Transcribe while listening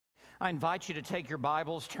I invite you to take your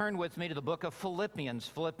Bibles, turn with me to the book of Philippians,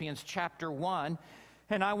 Philippians chapter 1,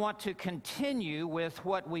 and I want to continue with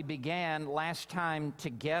what we began last time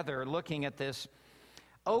together, looking at this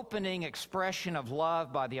opening expression of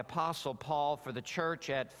love by the Apostle Paul for the church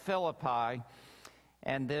at Philippi,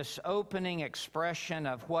 and this opening expression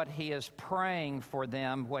of what he is praying for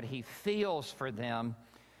them, what he feels for them.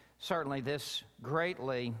 Certainly this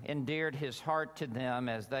greatly endeared his heart to them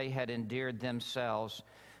as they had endeared themselves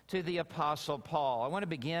to the Apostle Paul. I want to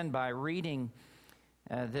begin by reading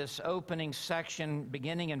this opening section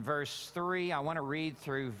beginning in verse 3. I want to read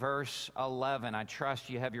through verse 11. I trust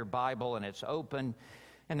you have your Bible and it's open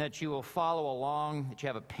and that you will follow along, that you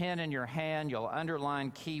have a pen in your hand, you'll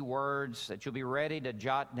underline key words, that you'll be ready to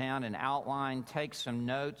jot down an outline, take some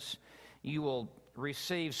notes. You will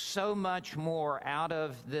receive so much more out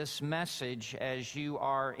of this message as you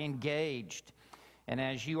are engaged and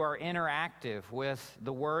as you are interactive with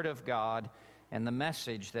the Word of God and the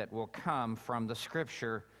message that will come from the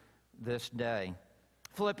Scripture this day.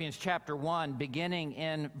 Philippians chapter 1, beginning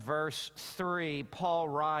in verse 3, Paul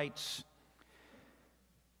writes,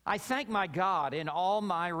 I thank my God in all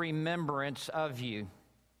my remembrance of you,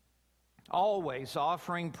 always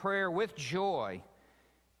offering prayer with joy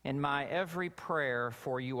in my every prayer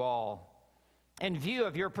for you all, in view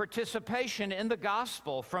of your participation in the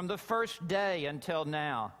gospel from the first day until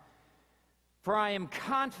now. For I am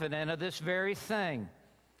confident of this very thing,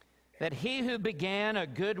 that he who began a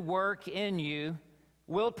good work in you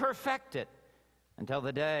will perfect it until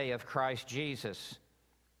the day of Christ Jesus.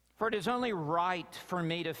 For it is only right for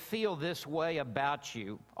me to feel this way about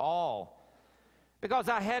you all, because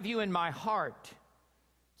I have you in my heart,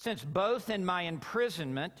 since both in my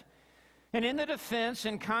imprisonment and in the defense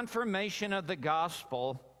and confirmation of the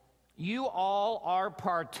gospel, you all are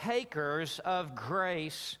partakers of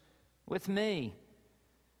grace with me.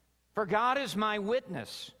 For God is my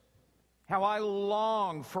witness, how I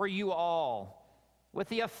long for you all with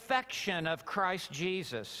the affection of Christ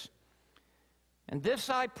Jesus. And this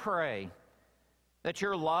I pray, that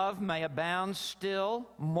your love may abound still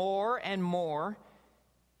more and more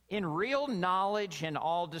in real knowledge and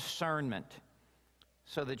all discernment,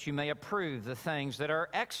 so that you may approve the things that are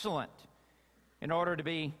excellent, in order to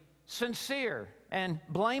be sincere and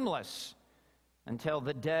blameless until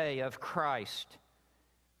the day of Christ,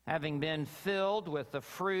 having been filled with the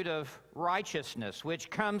fruit of righteousness, which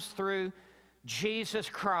comes through Jesus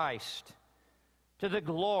Christ, to the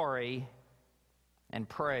glory and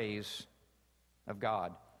praise of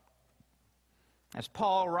God. As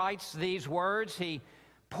Paul writes these words, he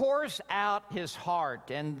pours out his heart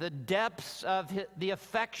and the depths of the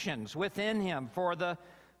affections within him for the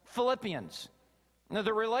Philippians. Now,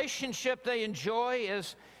 the relationship they enjoy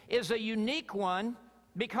is a unique one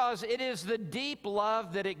because it is the deep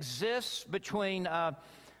love that exists between a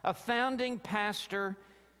founding pastor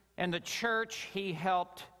and the church he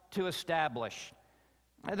helped to establish.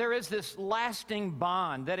 There is this lasting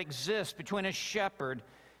bond that exists between a shepherd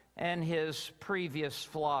and his previous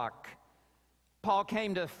flock. Paul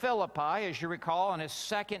came to Philippi, as you recall, on his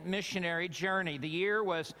second missionary journey. The year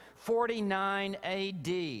was 49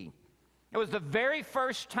 A.D. It was the very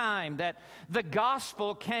first time that the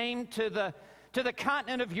gospel came to the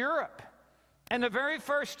continent of Europe, and the very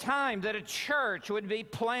first time that a church would be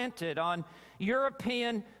planted on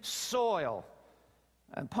European soil.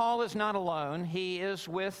 And Paul is not alone. He has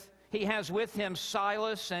with him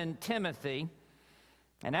Silas and Timothy.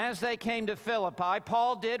 And as they came to Philippi,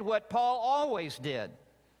 Paul did what Paul always did.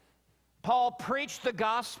 Paul preached the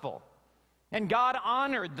gospel, and God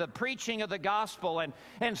honored the preaching of the gospel,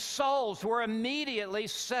 and souls were immediately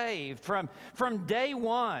saved from day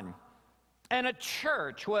one. And a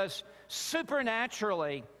church was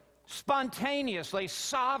supernaturally, spontaneously,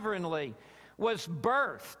 sovereignly was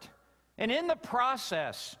birthed. And in the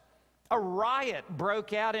process, a riot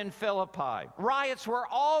broke out in Philippi. Riots were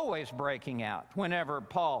always breaking out whenever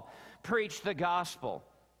Paul preached the gospel.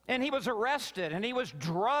 And he was arrested, and he was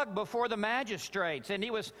dragged before the magistrates, and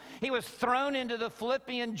he was thrown into the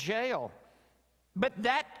Philippian jail. But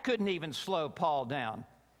that couldn't even slow Paul down.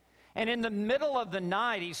 And in the middle of the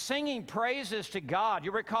night, he's singing praises to God.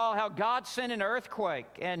 You recall how God sent an earthquake,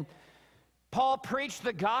 and Paul preached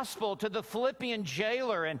the gospel to the Philippian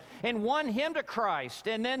jailer and won him to Christ,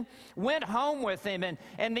 and then went home with him,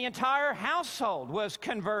 and the entire household was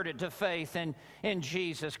converted to faith in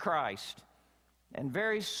Jesus Christ. And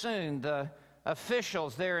very soon, the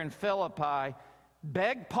officials there in Philippi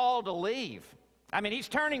begged Paul to leave. I mean, he's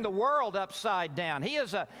turning the world upside down. He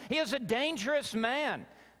is a dangerous man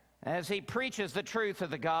as he preaches the truth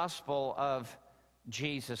of the gospel of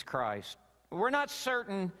Jesus Christ. We're not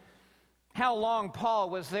certain how long Paul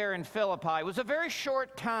was there in Philippi. It was a very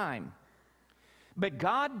short time. But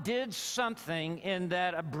God did something in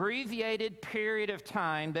that abbreviated period of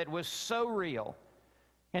time that was so real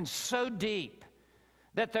and so deep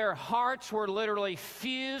that their hearts were literally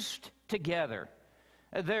fused together.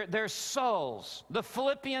 Their souls, the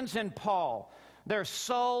Philippians and Paul, their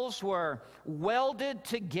souls were welded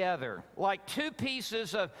together like two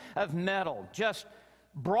pieces of metal, just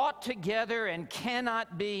brought together and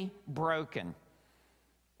cannot be broken.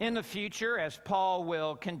 In the future, as Paul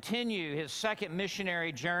will continue his second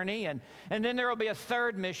missionary journey, and then there will be a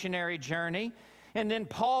third missionary journey, and then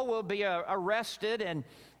Paul will be arrested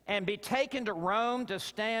and be taken to Rome to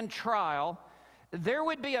stand trial. There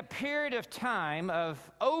would be a period of time of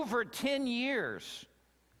over 10 years,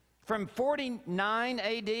 from 49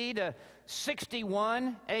 AD to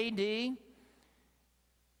 61 AD.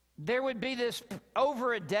 There would be this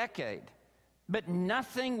over a decade, but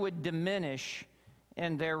nothing would diminish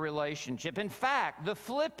in their relationship. In fact, the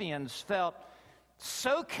Philippians felt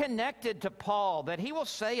so connected to Paul that he will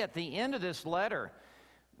say at the end of this letter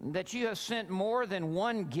that you have sent more than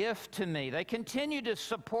one gift to me. They continued to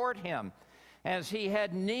support him as he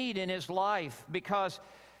had need in his life, because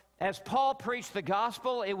as Paul preached the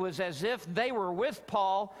gospel, it was as if they were with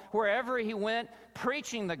Paul wherever he went,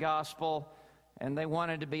 preaching the gospel, and they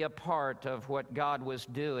wanted to be a part of what God was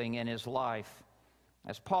doing in his life.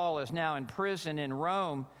 As Paul is now in prison in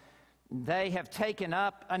Rome, they have taken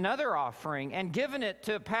up another offering and given it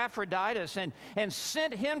to Epaphroditus and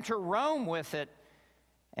sent him to Rome with it.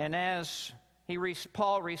 And as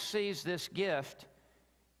Paul receives this gift,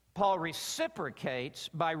 Paul reciprocates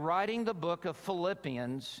by writing the book of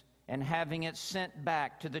Philippians and having it sent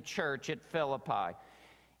back to the church at Philippi.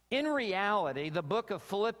 In reality, the book of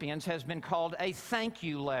Philippians has been called a thank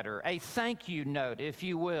you letter, a thank you note, if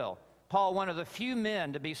you will. Paul, one of the few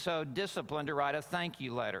men to be so disciplined to write a thank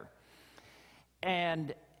you letter.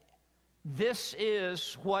 And this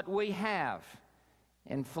is what we have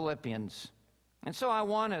in Philippians. And so I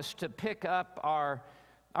want us to pick up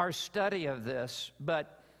our study of this,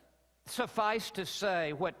 but suffice to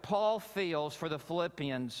say, what Paul feels for the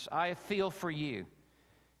Philippians, I feel for you.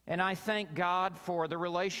 And I thank God for the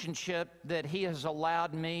relationship that he has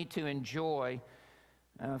allowed me to enjoy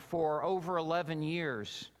for over 11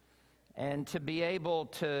 years. And to be able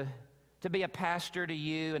to be a pastor to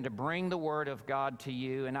you and to bring the Word of God to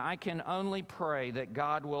you. And I can only pray that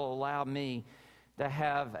God will allow me to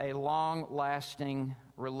have a long-lasting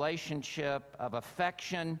relationship of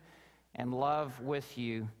affection and love with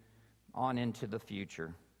you on into the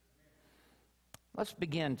future. Let's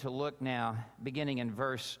begin to look now, beginning in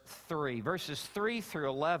verse 3. Verses 3 through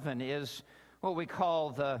 11 is what we call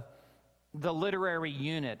the literary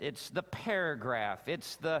unit. It's the paragraph.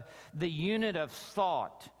 It's the unit of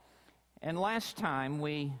thought. And last time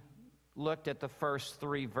we looked at the first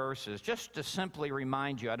 3 verses. Just to simply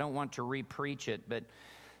remind you, I don't want to re-preach it, but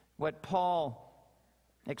what Paul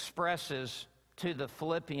expresses to the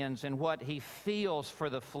Philippians and what he feels for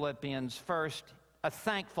the Philippians. First, a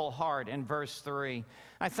thankful heart in verse 3.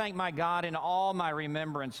 I thank my God in all my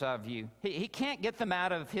remembrance of you. He can't get them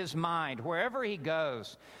out of his mind wherever he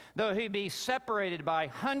goes. Though he be separated by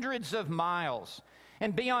hundreds of miles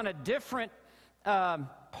and be on a different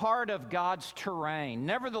part of God's terrain.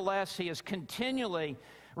 Nevertheless, he is continually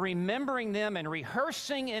remembering them and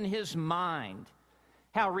rehearsing in his mind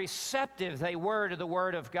how receptive they were to the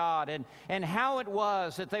Word of God and how it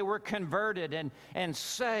was that they were converted and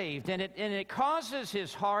saved. And it causes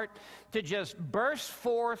his heart to just burst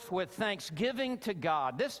forth with thanksgiving to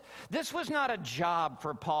God. This was not a job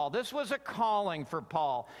for Paul. This was a calling for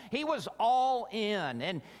Paul. He was all in,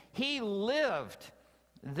 and he lived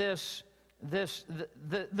the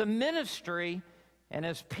ministry. And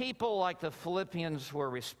as people like the Philippians were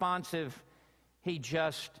responsive,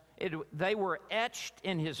 they were etched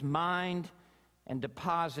in his mind and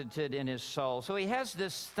deposited in his soul. So he has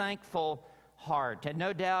this thankful heart. And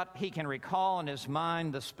no doubt he can recall in his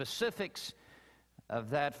mind the specifics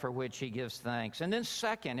of that for which he gives thanks. And then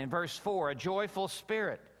second, in verse 4, a joyful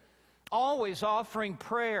spirit, always offering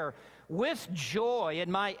prayer with joy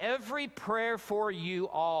in my every prayer for you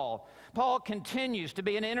all. Paul continues to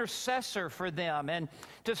be an intercessor for them and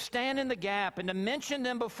to stand in the gap and to mention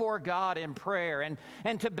them before God in prayer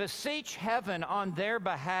and to beseech heaven on their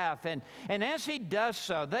behalf. And as he does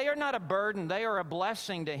so, they are not a burden, they are a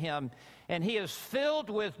blessing to him. And he is filled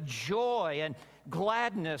with joy and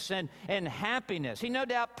gladness and happiness. He no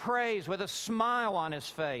doubt prays with a smile on his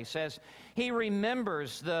face as he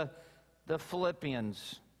remembers the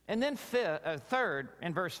Philippians. And then third,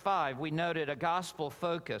 in verse 5, we noted a gospel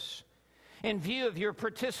focus. In view of your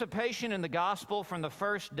participation in the gospel from the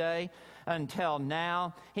first day until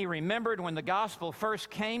now, he remembered when the gospel first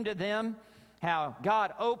came to them, how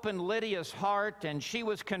God opened Lydia's heart and she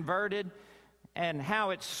was converted, and how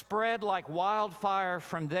it spread like wildfire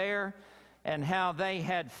from there, and how they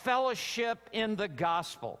had fellowship in the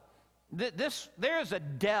gospel. There's a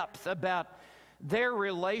depth about their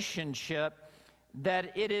relationship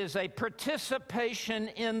that it is a participation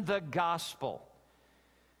in the gospel.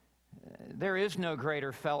 There is no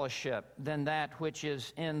greater fellowship than that which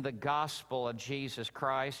is in the gospel of Jesus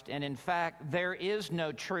Christ. And in fact, there is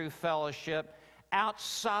no true fellowship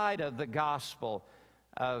outside of the gospel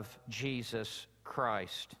of Jesus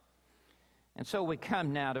Christ. And so we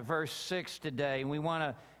come now to verse 6 today, and we want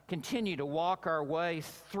to continue to walk our way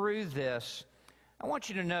through this. I want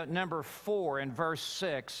you to note number 4 in verse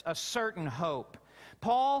 6, a certain hope.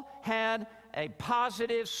 Paul had a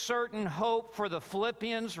positive, certain hope for the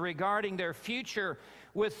Philippians regarding their future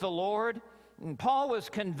with the Lord. And Paul was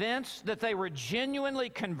convinced that they were genuinely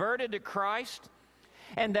converted to Christ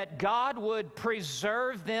and that God would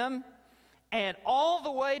preserve them and all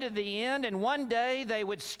the way to the end, and one day they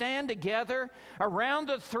would stand together around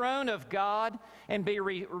the throne of God and be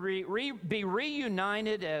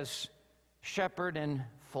reunited as shepherd and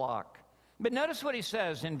flock. But notice what he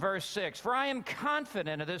says in verse 6, "For I am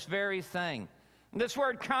confident of this very thing." This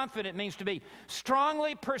word confident means to be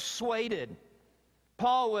strongly persuaded.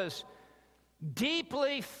 Paul was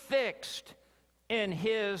deeply fixed in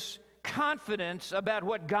his confidence about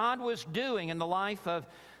what God was doing in the life of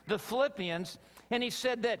the Philippians, and he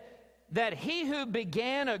said that he who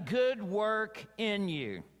began a good work in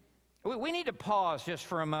you. We need to pause just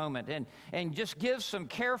for a moment and just give some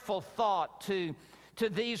careful thought to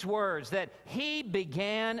these words, that he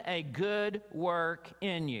began a good work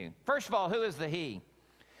in you. First of all, who is the he?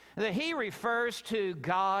 The he refers to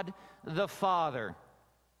God the Father.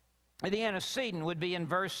 The antecedent would be in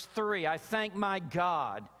verse 3, "I thank my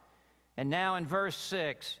God." And now in verse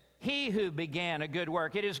 6, he who began a good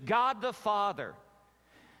work. It is God the Father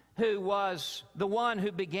who was the one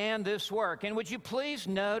who began this work. And would you please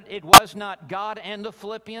note, it was not God and the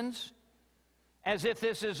Philippians, as if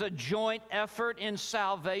this is a joint effort in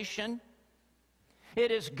salvation.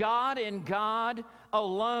 It is God and God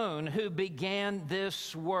alone who began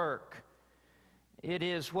this work. It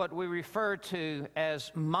is what we refer to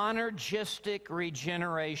as monergistic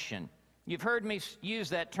regeneration. You've heard me use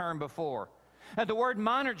that term before. The word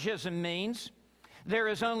monergism means there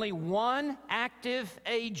is only one active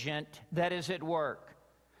agent that is at work.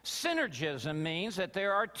 Synergism means that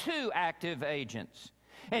there are two active agents.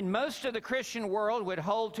 And most of the Christian world would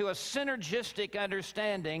hold to a synergistic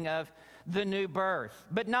understanding of the new birth.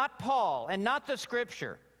 But not Paul and not the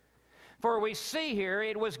Scripture. For we see here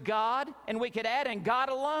it was God, and we could add in God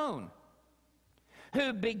alone,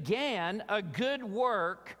 who began a good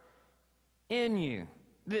work in you.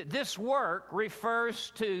 This work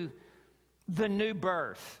refers to the new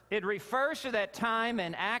birth. It refers to that time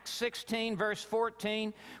in Acts 16, verse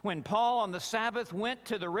 14, when Paul on the Sabbath went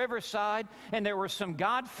to the riverside, and there were some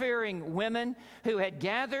God-fearing women who had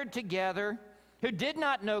gathered together, who did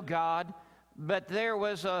not know God, but there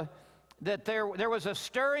was a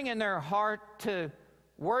stirring in their heart to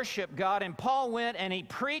worship God, and Paul went and he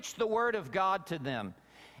preached the word of God to them.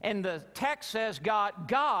 And the text says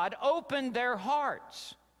God opened their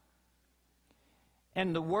hearts.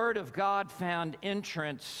 And the word of God found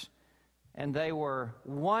entrance, and they were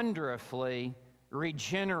wonderfully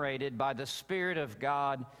regenerated by the Spirit of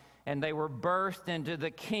God, and they were birthed into the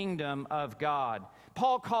kingdom of God.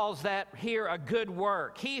 Paul calls that here a good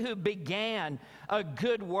work. He who began a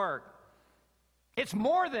good work. It's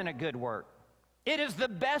more than a good work. It is the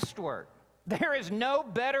best work. There is no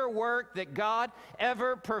better work that God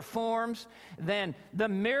ever performs than the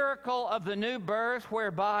miracle of the new birth,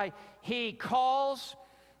 whereby He calls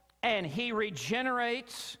and He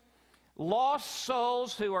regenerates lost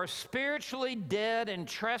souls who are spiritually dead in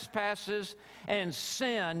trespasses and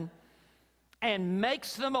sin, and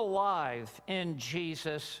makes them alive in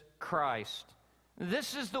Jesus Christ.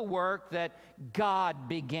 This is the work that God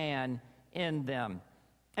began in them.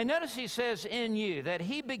 And notice he says in you, that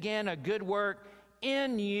he began a good work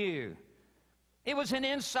in you. It was an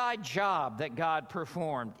inside job that God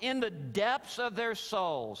performed in the depths of their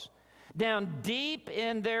souls, down deep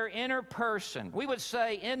in their inner person. We would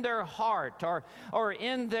say in their heart or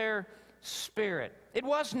in their spirit. It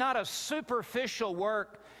was not a superficial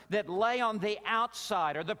work that lay on the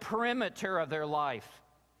outside or the perimeter of their life.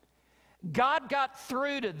 God got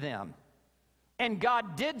through to them. And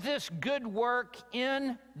God did this good work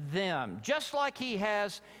in them, just like He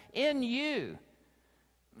has in you.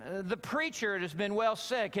 the preacher, it has been well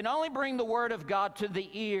said, can only bring the Word of God to the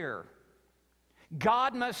ear.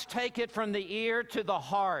 God must take it from the ear to the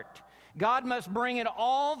heart. God must bring it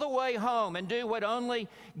all the way home and do what only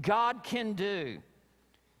God can do.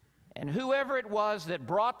 And whoever it was that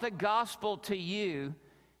brought the gospel to you,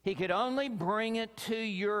 he could only bring it to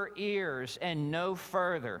your ears and no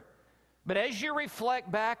further. But as you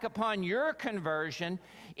reflect back upon your conversion,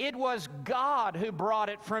 it was God who brought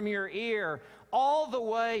it from your ear all the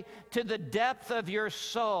way to the depth of your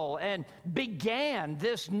soul and began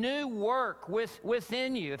this new work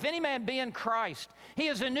within you. If any man be in Christ, he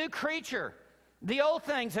is a new creature. The old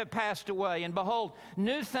things have passed away, and behold,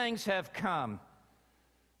 new things have come.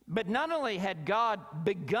 But not only had God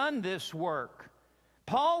begun this work,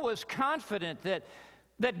 Paul was confident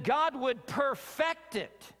that God would perfect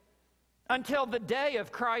it until the day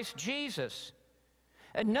of Christ Jesus.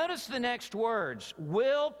 And notice the next words,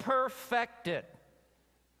 will perfect it.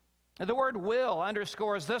 The word will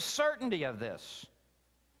underscores the certainty of this,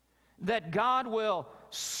 that God will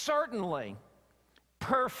certainly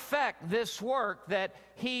perfect this work that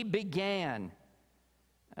he began.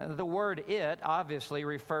 The word it obviously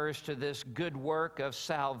refers to this good work of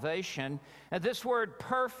salvation. This word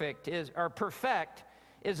perfect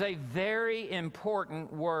is a very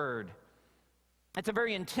important word. It's a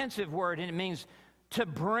very intensive word, and it means to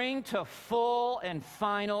bring to full and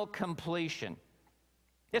final completion.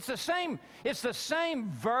 It's the same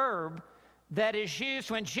verb that is used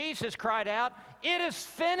when Jesus cried out, "It is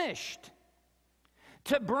finished."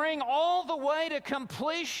 To bring all the way to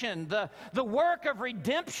completion the work of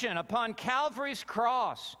redemption upon Calvary's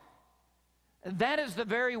cross. That is the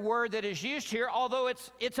very word that is used here, although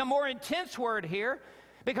it's a more intense word here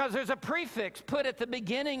because there's a prefix put at the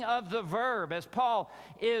beginning of the verb as Paul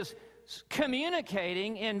is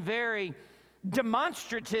communicating in very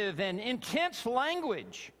demonstrative and intense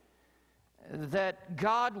language that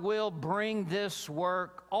God will bring this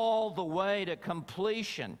work all the way to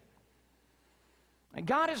completion.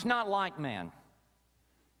 God is not like man.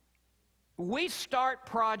 We start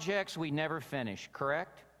projects we never finish,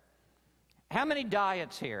 correct? How many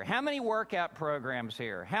diets here? How many workout programs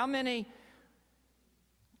here? How many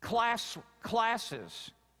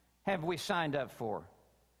classes have we signed up for?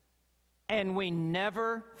 And we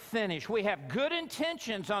never finish. We have good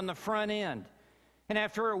intentions on the front end. And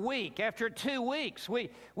after a week, after 2 weeks, we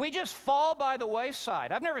just fall by the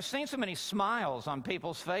wayside. I've never seen so many smiles on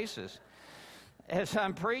people's faces as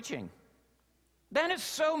I'm preaching. That is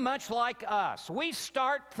so much like us. We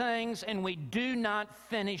start things and we do not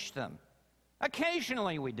finish them.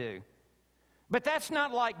 Occasionally we do. But that's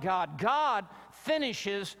not like God. God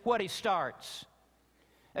finishes what he starts.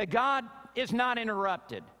 God is not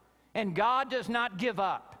interrupted. And God does not give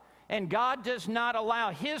up. And God does not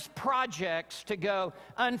allow his projects to go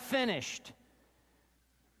unfinished.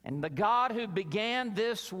 And the God who began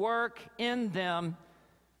this work in them,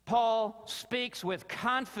 Paul speaks with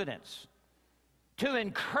confidence to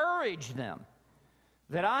encourage them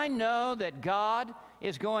that I know that God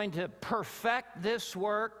is going to perfect this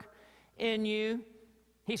work in you.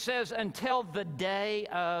 He says, until the day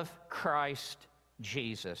of Christ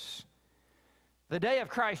Jesus. The day of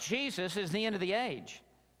Christ Jesus is the end of the age.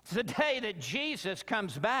 It's the day that Jesus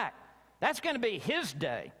comes back. That's going to be his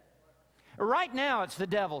day. Right now, it's the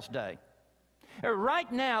devil's day.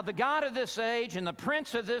 Right now, the God of this age and the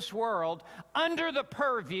prince of this world, under the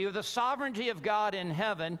purview of the sovereignty of God in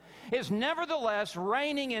heaven, is nevertheless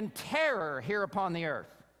reigning in terror here upon the earth.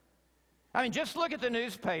 I mean, just look at the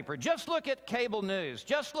newspaper. Just look at cable news.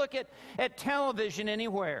 Just look at television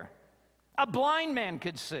anywhere. A blind man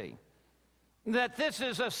could see that this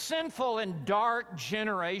is a sinful and dark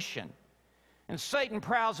generation. And Satan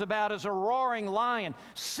prowls about as a roaring lion,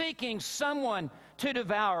 seeking someone to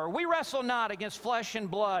devour. We wrestle not against flesh and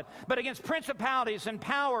blood, but against principalities and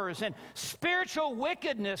powers and spiritual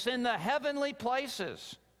wickedness in the heavenly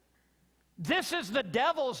places. This is the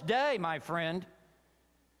devil's day, my friend.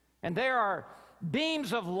 And there are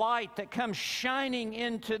beams of light that come shining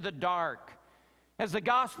into the dark as the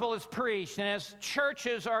gospel is preached and as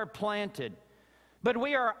churches are planted. But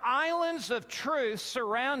we are islands of truth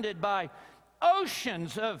surrounded by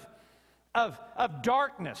oceans of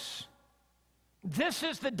darkness. This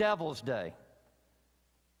is the devil's day.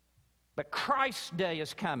 But Christ's day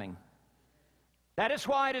is coming. That is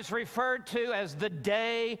why it is referred to as the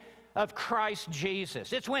day of Christ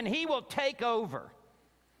Jesus. It's when he will take over.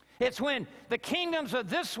 It's when the kingdoms of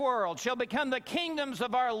this world shall become the kingdoms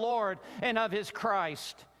of our Lord and of his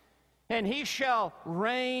Christ. And he shall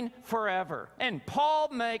reign forever. And Paul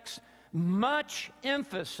makes much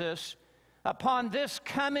emphasis upon this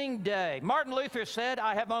coming day. Martin Luther said,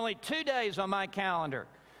 I have only 2 days on my calendar,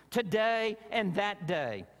 today and that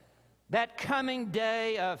day, that coming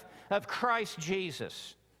day of Christ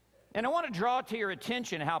Jesus. And I want to draw to your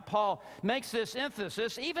attention how Paul makes this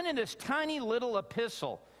emphasis, even in this tiny little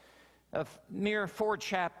epistle of mere 4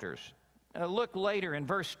 chapters. Look later in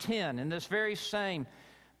verse 10, in this very same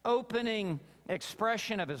opening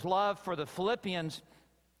expression of his love for the Philippians.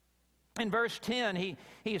 In verse 10, he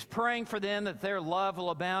is praying for them that their love will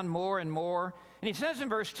abound more and more. And he says in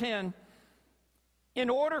verse 10, in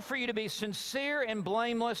order for you to be sincere and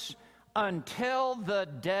blameless until the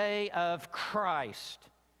day of Christ.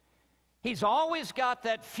 He's always got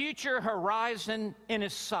that future horizon in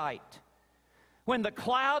his sight, when the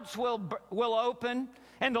clouds will open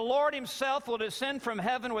and the Lord himself will descend from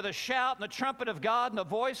heaven with a shout and the trumpet of God and the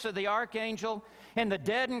voice of the archangel, and the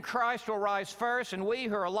dead in Christ will rise first, and we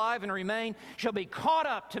who are alive and remain shall be caught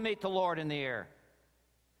up to meet the Lord in the air.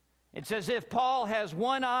 It's as if Paul has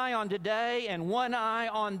one eye on today and one eye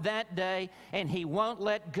on that day, and he won't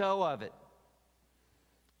let go of it.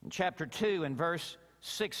 In chapter 2 and verse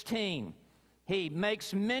 16, he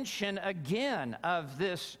makes mention again of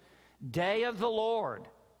this day of the Lord.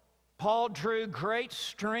 Paul drew great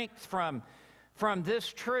strength from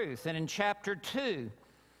this truth. And in chapter 2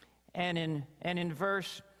 and in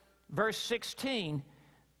verse 16,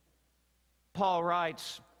 Paul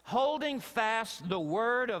writes, holding fast the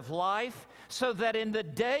word of life, so that in the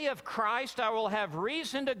day of Christ I will have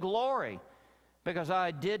reason to glory, because I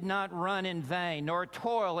did not run in vain, nor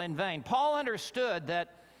toil in vain. Paul understood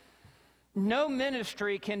that no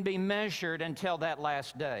ministry can be measured until that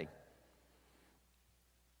last day.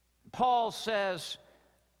 Paul says,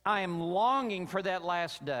 I am longing for that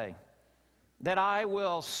last day, that I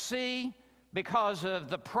will see, because of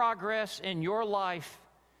the progress in your life,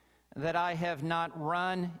 that I have not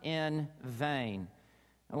run in vain.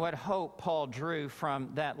 What hope Paul drew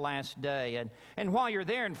from that last day. And while you're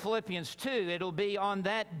there in Philippians 2, it'll be on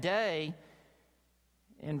that day,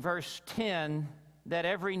 in verse 10, that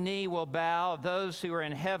every knee will bow of those who are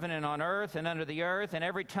in heaven and on earth and under the earth, and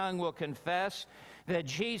every tongue will confess that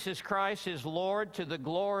Jesus Christ is Lord, to the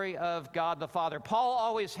glory of God the Father. Paul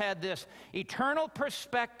always had this eternal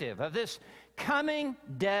perspective of this coming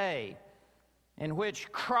day in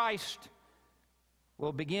which Christ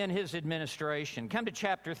will begin his administration. Come to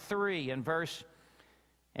chapter 3 and verse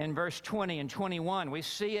 20 and 21. We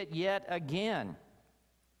see it yet again.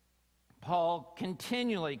 Paul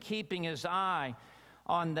continually keeping his eye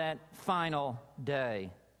on that final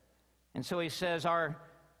day. And so he says,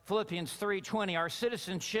 Philippians 3:20, our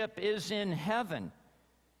citizenship is in heaven.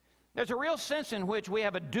 There's a real sense in which we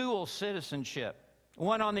have a dual citizenship,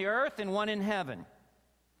 one on the earth and one in heaven.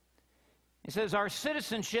 He says our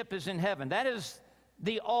citizenship is in heaven. That is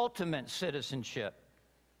the ultimate citizenship,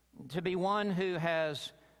 to be one who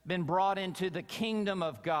has been brought into the kingdom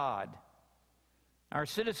of God. Our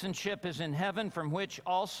citizenship is in heaven, from which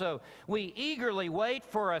also we eagerly wait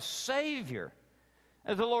for a Savior,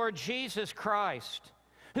 the Lord Jesus Christ,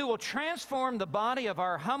 who will transform the body of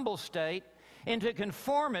our humble state into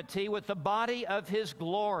conformity with the body of his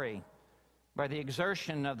glory by the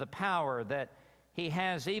exertion of the power that he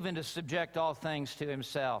has even to subject all things to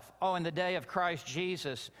himself. Oh, in the day of Christ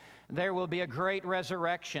Jesus, there will be a great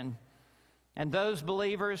resurrection. And those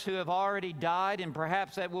believers who have already died, and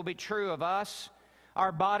perhaps that will be true of us,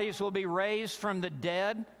 our bodies will be raised from the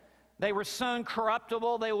dead. They were sown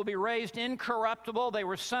corruptible. They will be raised incorruptible. They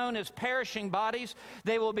were sown as perishing bodies.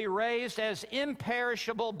 They will be raised as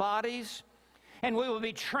imperishable bodies. And we will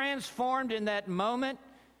be transformed in that moment,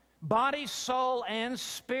 body, soul, and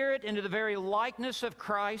spirit, into the very likeness of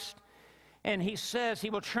Christ. And he says he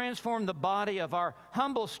will transform the body of our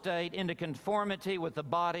humble state into conformity with the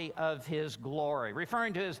body of his glory,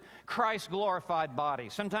 referring to his Christ glorified body.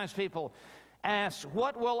 Sometimes people ask,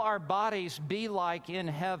 what will our bodies be like in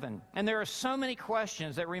heaven? And there are so many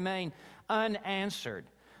questions that remain unanswered.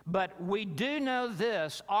 But we do know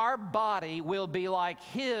this: our body will be like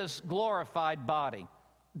his glorified body.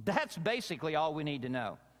 That's basically all we need to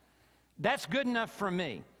know. That's good enough for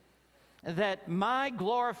me, that my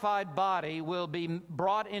glorified body will be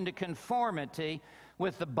brought into conformity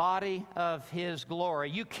with the body of his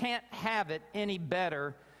glory. You can't have it any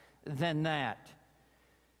better than that.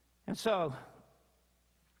 And so,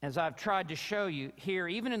 as I've tried to show you here,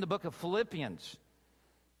 even in the book of Philippians,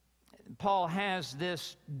 Paul has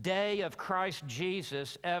this day of Christ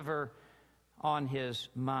Jesus ever on his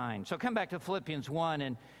mind. So come back to Philippians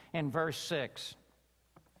 1 and verse 6.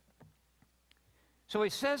 So he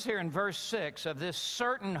says here in verse 6 of this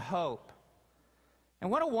certain hope And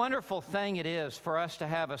what a wonderful thing it is for us to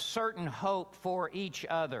have a certain hope for each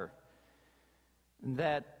other,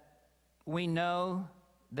 that we know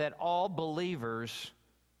that all believers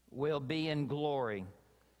will be in glory.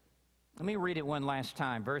 Let me read it one last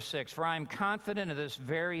time. Verse 6, "For I am confident of this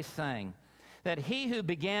very thing, that he who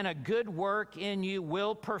began a good work in you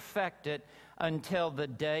will perfect it until the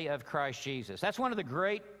day of Christ Jesus." That's one of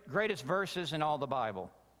the greatest verses in all the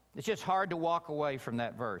Bible. It's just hard to walk away from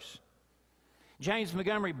that verse. James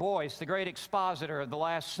Montgomery Boyce, the great expositor of the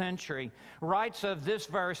last century, writes of this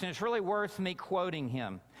verse, and it's really worth me quoting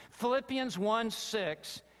him. Philippians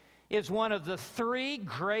 1:6 is one of the three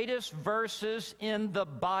greatest verses in the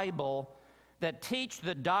Bible that teach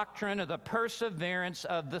the doctrine of the perseverance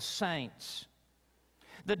of the saints.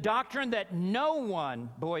 The doctrine that no one,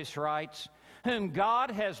 Boyce writes, whom God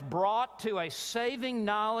has brought to a saving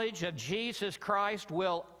knowledge of Jesus Christ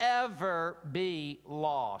will ever be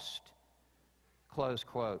lost. Close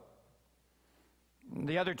quote.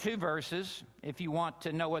 The other two verses, if you want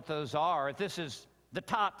to know what those are, this is the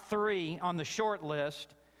top three on the short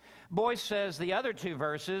list. Boyce says the other two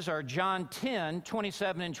verses are John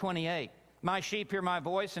 10:27 and 28. "My sheep hear my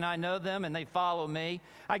voice, and I know them, and they follow me.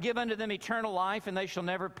 I give unto them eternal life, and they shall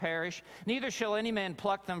never perish. Neither shall any man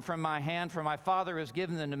pluck them from my hand, for my Father has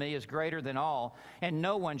given them to me is greater than all, and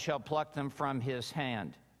no one shall pluck them from his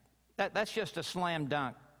hand." That's just a slam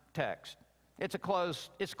dunk text. It's a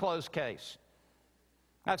closed case.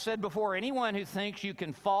 I've said before, anyone who thinks you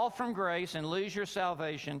can fall from grace and lose your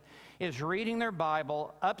salvation is reading their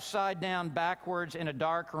Bible upside down, backwards, in a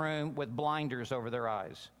dark room with blinders over their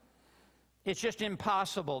eyes. It's just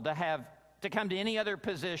impossible to come to any other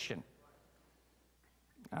position.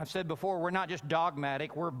 I've said before, we're not just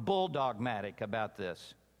dogmatic, we're bulldogmatic about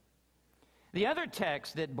this. The other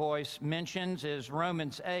text that Boyce mentions is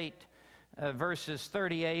Romans 8, verses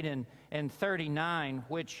 38 and 39,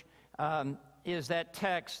 which is that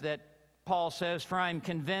text that Paul says, "For I am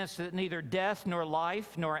convinced that neither death nor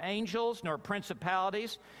life, nor angels, nor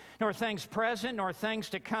principalities, nor things present, nor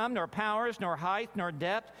things to come, nor powers, nor height, nor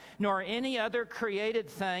depth, nor any other created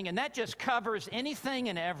thing," and that just covers anything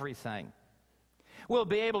and everything, "will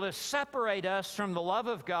be able to separate us from the love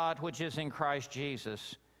of God which is in Christ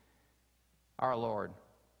Jesus our Lord."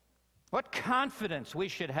 What confidence we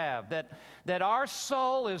should have that our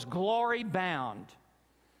soul is glory bound,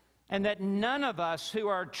 and that none of us who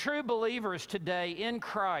are true believers today in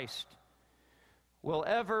Christ will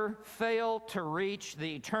ever fail to reach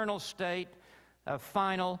the eternal state of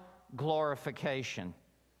final glorification.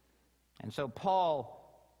 And so Paul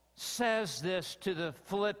says this to the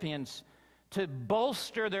Philippians to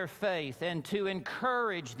bolster their faith and to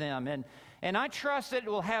encourage them. And I trust that it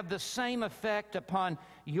will have the same effect upon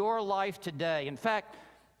your life today. In fact,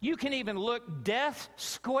 you can even look death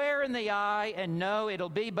square in the eye and know it'll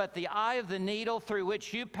be but the eye of the needle through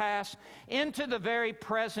which you pass into the very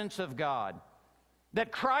presence of God.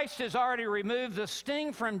 That Christ has already removed the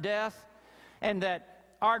sting from death, and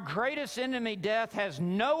that our greatest enemy, death, has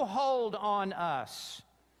no hold on us.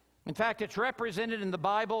 In fact, it's represented in the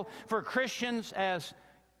Bible for Christians as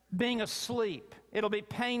being asleep. It'll be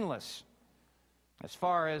painless as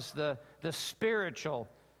far as the spiritual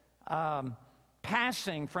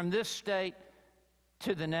passing from this state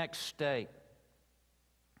to the next state.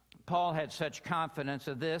 Paul had such confidence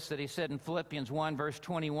of this that he said in Philippians 1, verse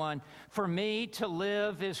 21, "For me to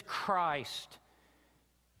live is Christ,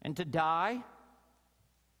 and to die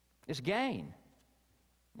is gain."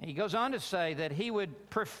 He goes on to say that he would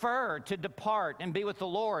prefer to depart and be with the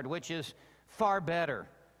Lord, which is far better.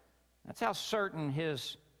 That's how certain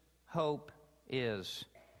his hope is.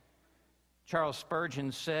 Charles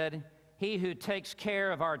Spurgeon said, "He who takes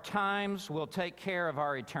care of our times will take care of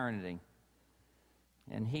our eternity,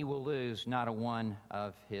 and he will lose not a one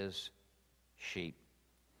of his sheep."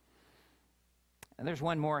 And there's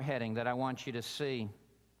one more heading that I want you to see,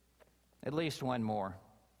 at least one more,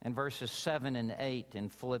 in verses 7 and 8 in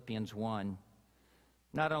Philippians 1.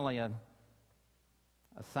 Not only a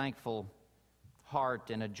thankful heart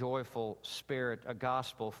and a joyful spirit, a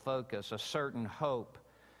gospel focus, a certain hope,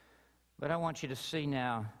 but I want you to see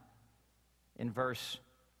now in verses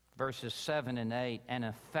 7 and 8, an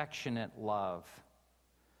affectionate love.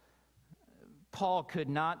 Paul could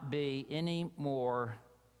not be any more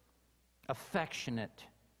affectionate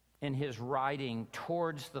in his writing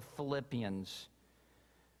towards the Philippians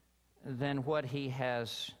than what he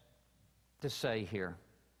has to say here.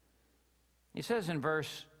 He says in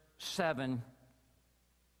verse 7,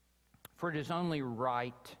 "For it is only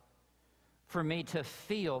right for me to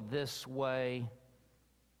feel this way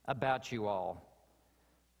about you all."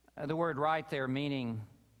 The word "right" there meaning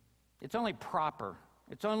it's only proper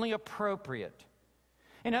It's only appropriate.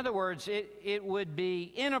 In other words, it would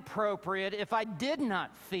be inappropriate if I did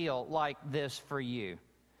not feel like this for you.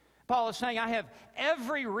 Paul is saying, I have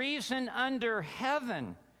every reason under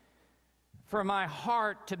heaven for my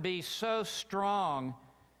heart to be so strong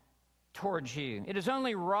towards you. It is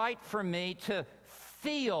only right for me to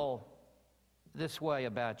feel this way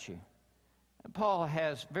about you. Paul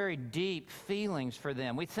has very deep feelings for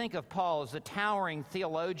them. We think of Paul as the towering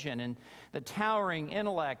theologian and the towering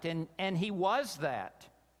intellect, and he was that.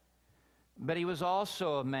 But he was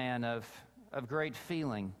also a man of great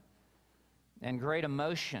feeling and great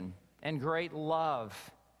emotion and great love.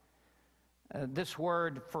 This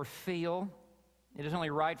word for feel, it is only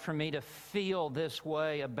right for me to feel this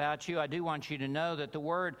way about you. I do want you to know that the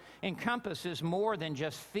word encompasses more than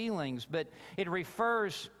just feelings, but it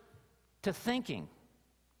refers to thinking.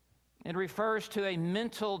 It refers to a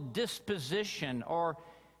mental disposition or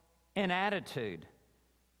an attitude.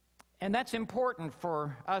 And that's important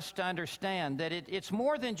for us to understand, that it's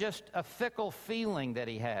more than just a fickle feeling that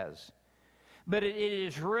he has, but it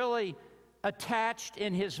is really attached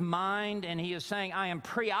in his mind, and he is saying, I am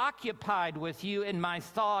preoccupied with you in my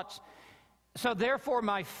thoughts, so therefore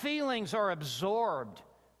my feelings are absorbed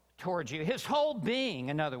towards you. His whole being,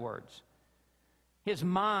 in other words, his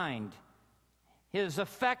mind, his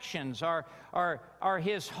affections are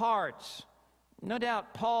his heart's. No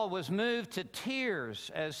doubt Paul was moved to tears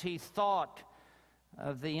as he thought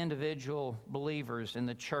of the individual believers in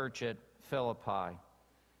the church at Philippi.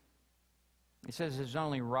 He says, it's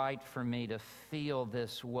only right for me to feel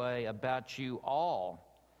this way about you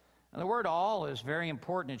all. And the word all is very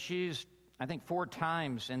important. It's used, I think, 4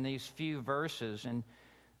 times in these few verses, and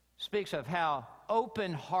speaks of how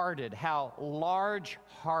open-hearted, how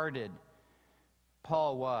large-hearted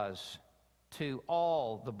Paul was to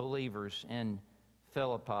all the believers in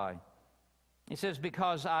Philippi. He says,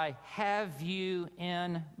 because I have you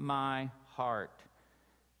in my heart.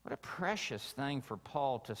 What a precious thing for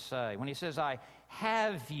Paul to say. When he says, I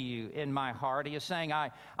have you in my heart, he is saying,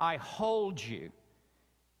 I hold you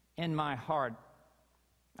in my heart.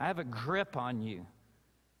 I have a grip on you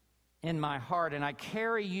in my heart, and I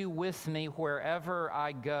carry you with me wherever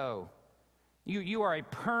I go. You are a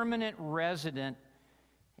permanent resident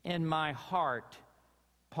in my heart,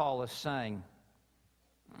 Paul is saying.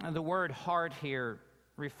 And the word heart here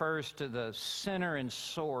refers to the center and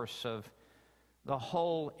source of the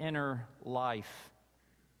whole inner life.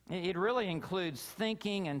 It really includes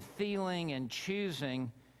thinking and feeling and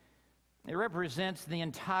choosing. It represents the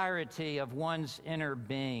entirety of one's inner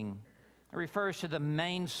being. It refers to the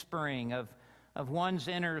mainspring of one's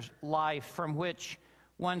inner life, from which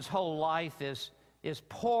one's whole life is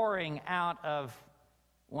pouring out of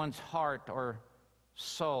one's heart or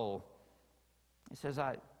soul. He says,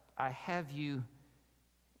 I have you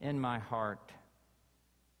in my heart.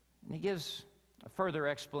 And he gives a further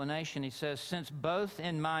explanation. He says, since both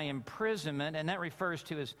in my imprisonment, and that refers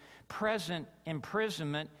to his present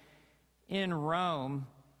imprisonment in Rome,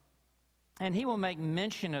 and he will make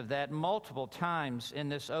mention of that multiple times in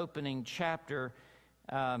this opening chapter.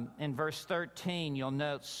 In verse 13, you'll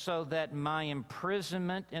note, so that my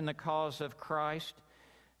imprisonment in the cause of Christ.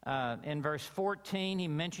 In verse 14, he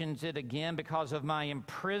mentions it again, because of my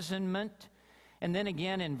imprisonment. And then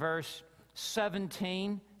again in verse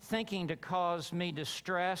 17, thinking to cause me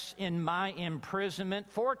distress in my imprisonment.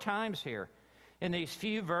 4 times here in these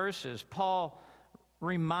few verses, Paul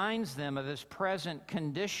reminds them of his present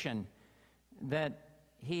condition, that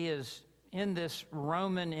he is in this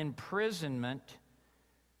Roman imprisonment.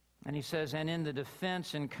 And he says, and in the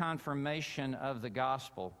defense and confirmation of the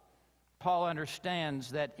gospel. Paul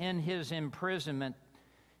understands that in his imprisonment,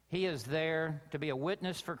 he is there to be a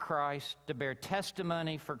witness for Christ, to bear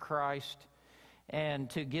testimony for Christ, and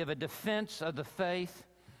to give a defense of the faith.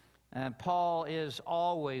 Paul is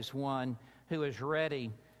always one who is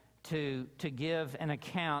ready to give an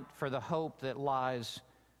account for the hope that lies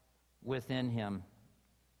within him.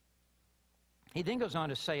 He then goes on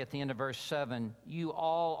to say at the end of verse 7, you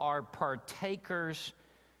all are partakers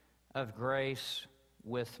of grace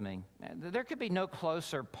with me. There could be no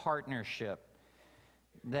closer partnership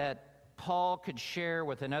that Paul could share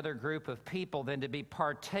with another group of people than to be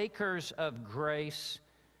partakers of grace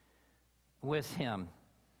with him.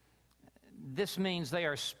 This means they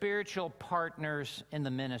are spiritual partners in the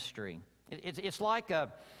ministry. It's like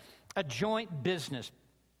a joint business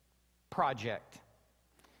project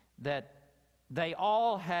that they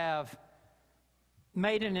all have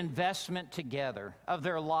made an investment together of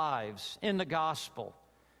their lives in the gospel,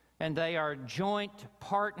 and they are joint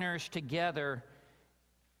partners together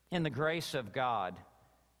in the grace of God.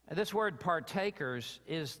 This word partakers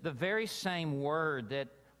is the very same word that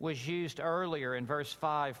was used earlier in verse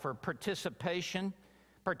 5 for participation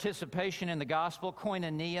in the gospel,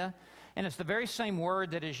 koinonia, and it's the very same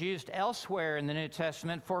word that is used elsewhere in the New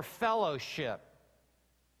Testament for fellowship.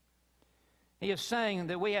 He is saying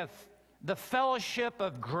that we have the fellowship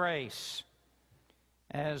of grace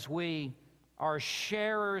as we are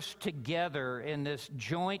sharers together in this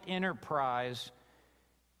joint enterprise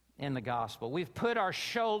in the gospel. We've put our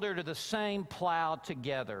shoulder to the same plow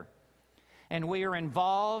together, and we are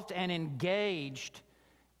involved and engaged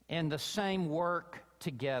in the same work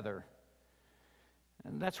together.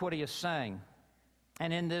 And that's what he is saying.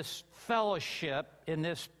 And in this fellowship, in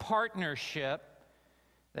this partnership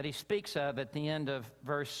that he speaks of at the end of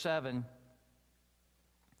verse 7,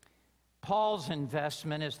 Paul's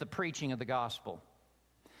investment is the preaching of the gospel.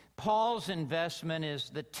 Paul's investment is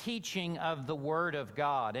the teaching of the Word of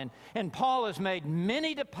God. And Paul has made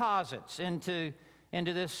many deposits into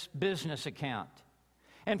this business account.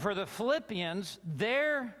 And for the Philippians,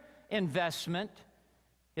 their investment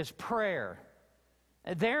is prayer.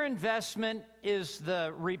 Their investment is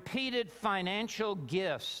the repeated financial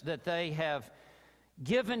gifts that they have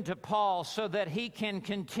given to Paul so that he can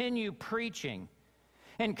continue preaching.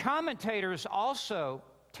 And commentators also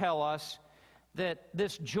tell us that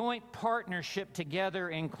this joint partnership together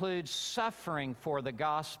includes suffering for the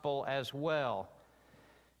gospel as well.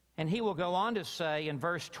 And he will go on to say in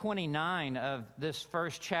verse 29 of this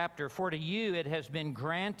first chapter, "For to you it has been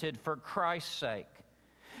granted for Christ's sake,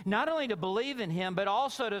 not only to believe in him, but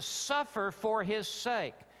also to suffer for his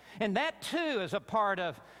sake." And that too is a part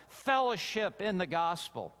of fellowship in the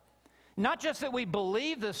gospel. Not just that we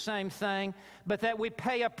believe the same thing, but that we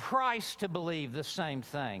pay a price to believe the same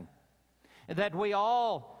thing. That we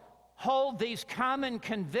all hold these common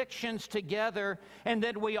convictions together, and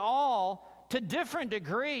that we all, to different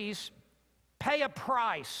degrees, pay a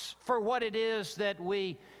price for what it is that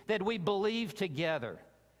we believe together.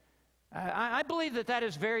 I believe that that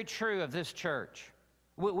is very true of this church.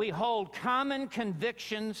 We hold common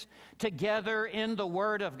convictions together in the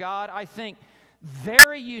Word of God, I think,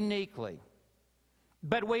 very uniquely.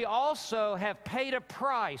 But we also have paid a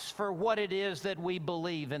price for what it is that we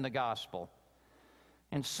believe in the gospel.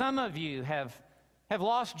 And some of you have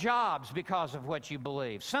lost jobs because of what you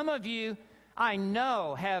believe. Some of you, I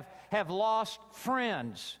know, have lost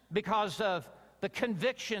friends because of the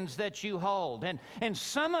convictions that you hold. And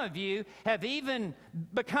some of you have even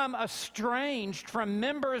become estranged from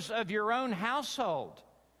members of your own household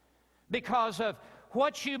because of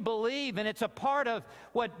what you believe, and it's a part of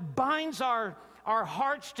what binds our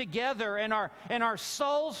hearts together and our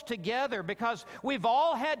souls together, because we've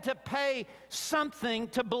all had to pay something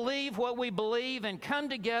to believe what we believe and come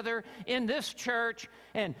together in this church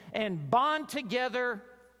and bond together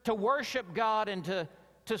to worship God and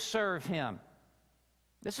to serve Him.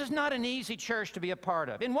 This is not an easy church to be a part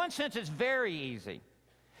of. In one sense, it's very easy.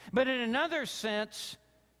 But in another sense,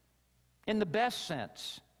 in the best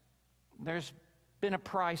sense, there's been a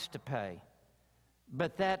price to pay.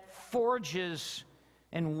 But that forges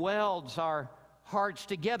and welds our hearts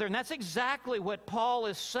together. And that's exactly what Paul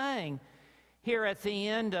is saying here at the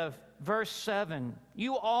end of verse 7.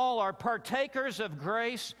 You all are partakers of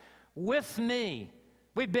grace with me.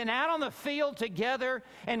 We've been out on the field together,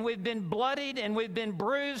 and we've been bloodied and we've been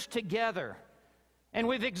bruised together. And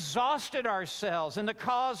we've exhausted ourselves in the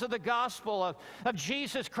cause of the gospel of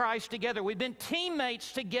Jesus Christ together. We've been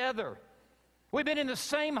teammates together. We've been in the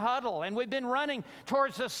same huddle, and we've been running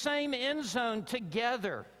towards the same end zone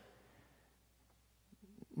together.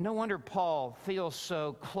 No wonder Paul feels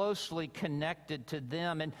so closely connected to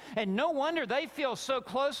them, and no wonder they feel so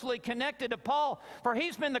closely connected to Paul, for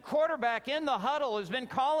he's been the quarterback in the huddle, who's been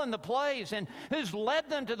calling the plays, and who's led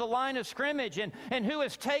them to the line of scrimmage, and who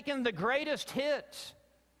has taken the greatest hits.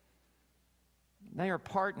 They are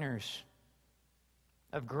partners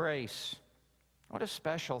of grace. What a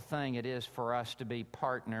special thing it is for us to be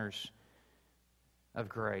partners of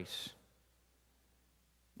grace.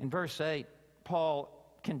 In verse 8, Paul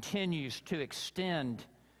continues to extend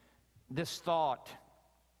this thought.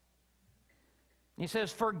 He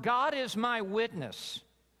says, "For God is my witness."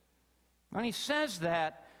 When he says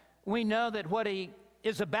that, we know that what he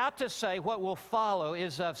is about to say, what will follow,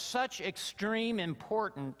 is of such extreme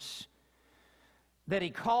importance that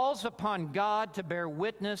he calls upon God to bear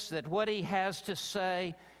witness that what he has to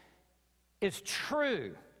say is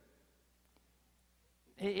true.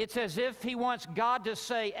 It's as if he wants God to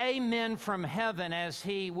say amen from heaven as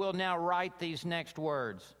he will now write these next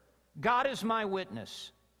words. God is my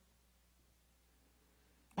witness.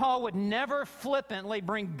 Paul would never flippantly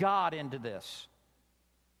bring God into this.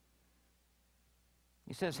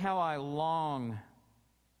 He says, how I long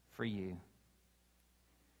for you.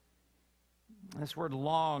 This word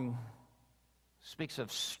long speaks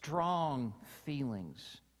of strong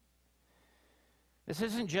feelings. This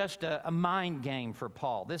isn't just a mind game for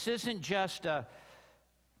Paul. This isn't just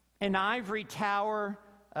an ivory tower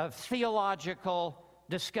of theological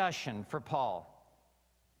discussion for Paul.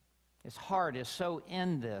 His heart is so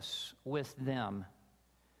in this with them.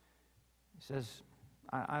 He says,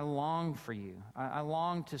 I long for you. I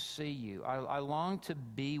long to see you. I long to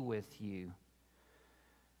be with you.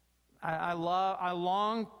 I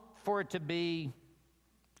long for it to be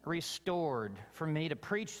restored, for me to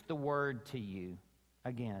preach the word to you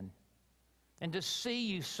again, and to see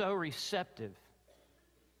you so receptive.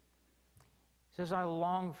 He says, I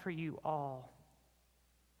long for you all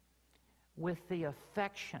with the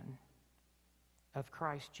affection of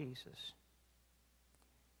Christ Jesus.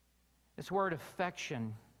 This word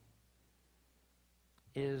affection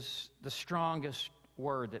is the strongest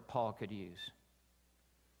word that Paul could use.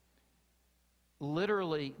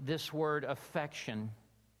 Literally, this word affection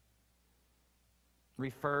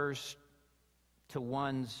refers to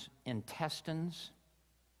one's intestines,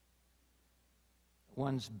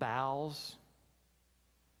 one's bowels.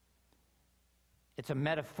 It's a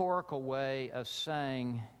metaphorical way of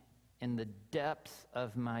saying, in the depth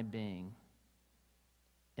of my being,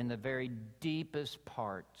 in the very deepest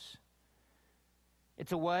parts.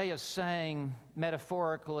 It's a way of saying,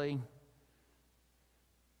 metaphorically,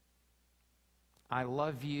 I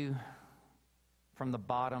love you from the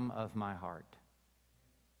bottom of my heart.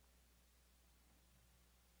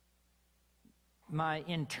 My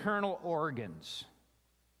internal organs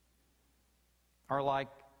are like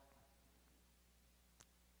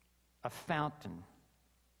a fountain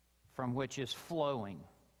from which is flowing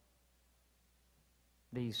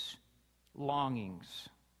these longings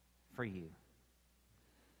for you.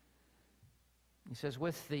 He says,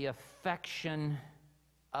 with the affection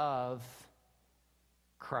of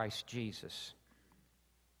Christ Jesus.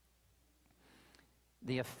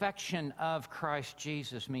 The affection of Christ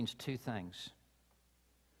Jesus means two things.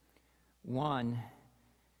 One,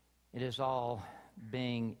 it is all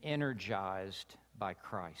being energized by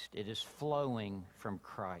Christ. It is flowing from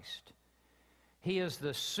Christ. He is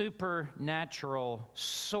the supernatural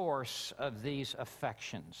source of these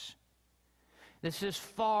affections. This is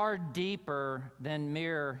far deeper than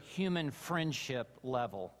mere human friendship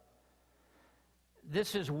level.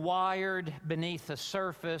 This is wired beneath the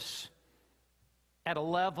surface at a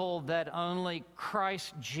level that only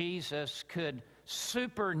Christ Jesus could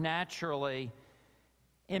supernaturally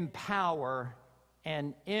empower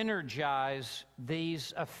and energize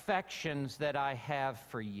these affections that I have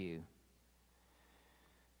for you.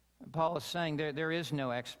 Paul is saying there is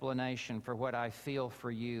no explanation for what I feel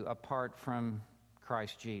for you apart from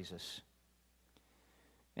Christ Jesus.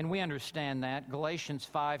 And we understand that. Galatians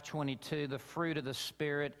 5:22, the fruit of the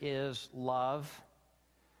Spirit is love.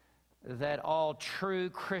 That all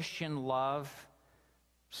true Christian love,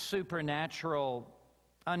 supernatural,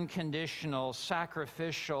 unconditional,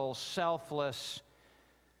 sacrificial, selfless,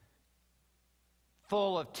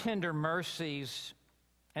 full of tender mercies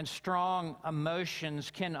and strong emotions,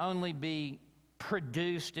 can only be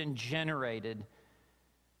produced and generated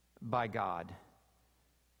by God,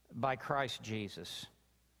 by Christ Jesus.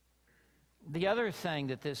 The other thing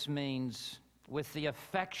that this means, with the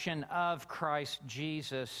affection of Christ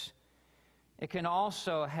Jesus, it can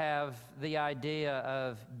also have the idea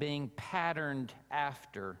of being patterned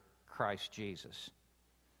after Christ Jesus.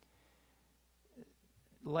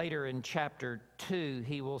 Later in chapter 2,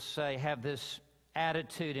 he will say, have this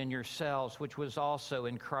attitude in yourselves, which was also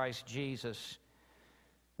in Christ Jesus,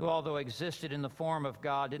 who, although existed in the form of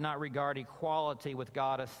God, did not regard equality with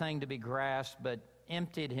God a thing to be grasped, but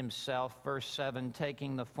emptied himself, verse 7,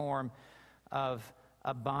 taking the form of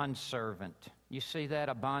a bondservant. You see that,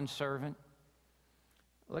 a bondservant?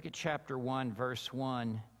 Look at chapter 1, verse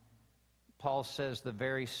 1. Paul says the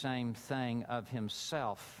very same thing of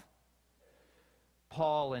himself.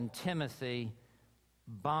 Paul and Timothy,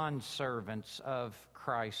 bondservants of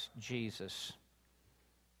Christ Jesus.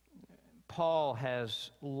 Paul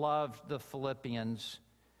has loved the Philippians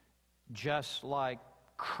just like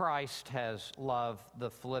Christ has loved the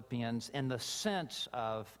Philippians, in the sense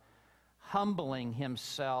of humbling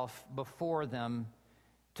himself before them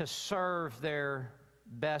to serve their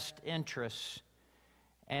best interests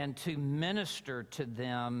and to minister to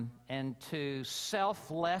them and to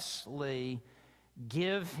selflessly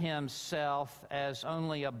give himself as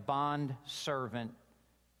only a bond servant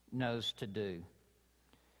knows to do.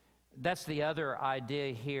 That's the other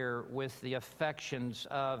idea here with the affections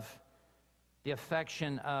of the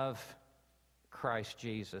affection of Christ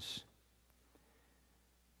Jesus.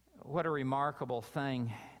 What a remarkable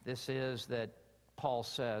thing this is that Paul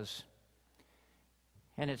says.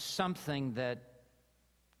 And it's something that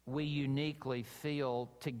we uniquely feel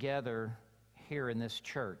together here in this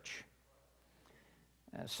church.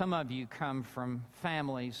 Some of you come from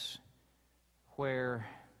families where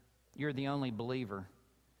you're the only believer,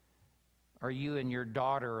 or you and your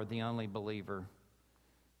daughter are the only believer.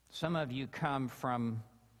 Some of you come from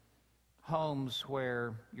homes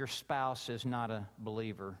where your spouse is not a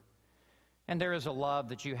believer. And there is a love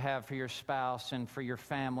that you have for your spouse and for your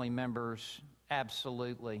family members,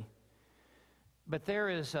 absolutely. But there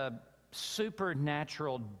is a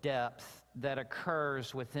supernatural depth that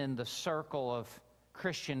occurs within the circle of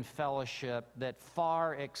Christian fellowship that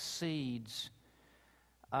far exceeds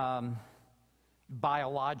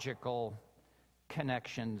biological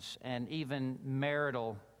connections and even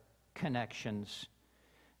marital connections.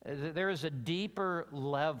 There is a deeper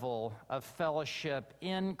level of fellowship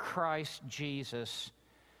in Christ Jesus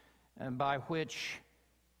by which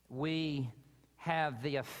we have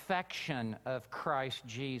the affection of Christ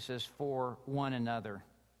Jesus for one another.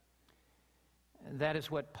 That is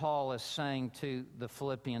what Paul is saying to the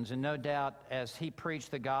Philippians. And no doubt, as he preached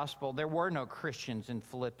the gospel, there were no Christians in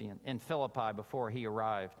Philippi before he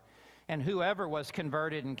arrived. And whoever was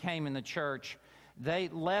converted and came in the church, they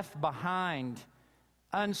left behind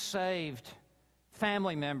unsaved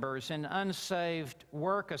family members and unsaved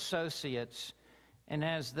work associates. And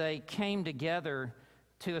as they came together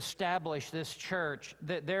to establish this church,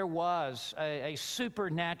 there was a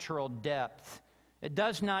supernatural depth. It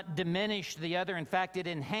does not diminish the other. In fact, it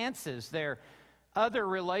enhances their other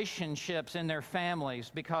relationships in their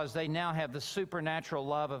families because they now have the supernatural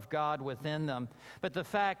love of God within them. But the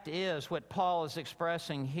fact is, what Paul is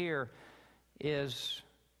expressing here is,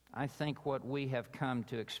 I think, what we have come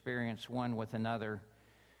to experience one with another,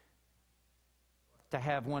 to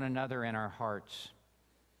have one another in our hearts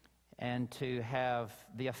and to have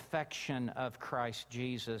the affection of Christ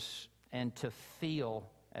Jesus and to feel,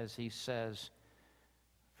 as he says,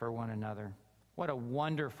 for one another. What a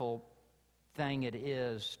wonderful thing it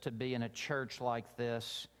is to be in a church like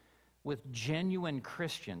this with genuine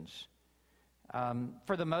Christians.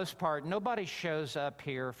 For the most part, nobody shows up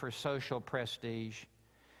here for social prestige.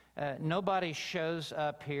 Nobody shows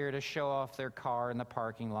up here to show off their car in the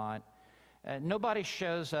parking lot. Nobody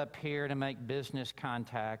shows up here to make business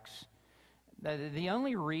contacts. The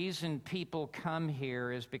only reason people come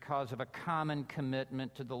here is because of a common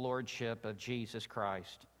commitment to the Lordship of Jesus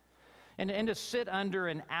Christ. And to sit under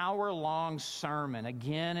an hour-long sermon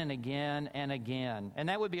again and again and again, and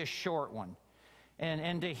that would be a short one,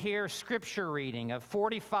 and to hear scripture reading of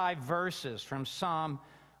 45 verses from Psalm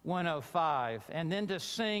 105, and then to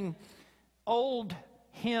sing old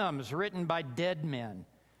hymns written by dead men.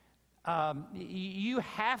 You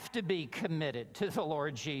have to be committed to the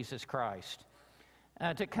Lord Jesus Christ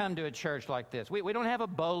to come to a church like this. We don't have a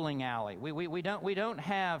bowling alley. We don't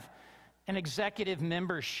have an executive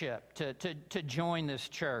membership to join this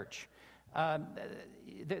church.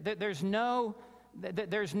 There's no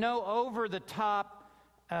over-the-top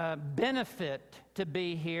benefit to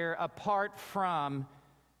be here apart from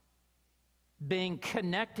being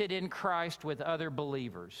connected in Christ with other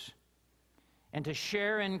believers and to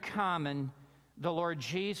share in common the Lord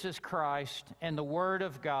Jesus Christ and the Word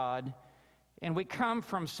of God. And we come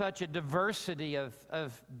from such a diversity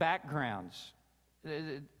of backgrounds.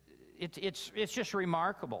 It's just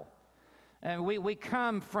remarkable. And we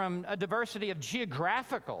come from a diversity of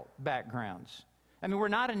geographical backgrounds. I mean, we're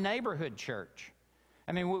not a neighborhood church.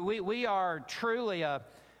 I mean, we are truly a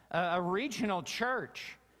regional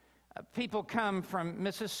church. People come from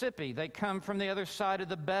Mississippi. They come from the other side of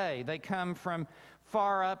the bay. They come from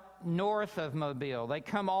far up north of Mobile. They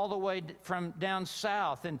come all the way from down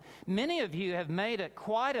south. And many of you have made it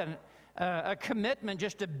quite a commitment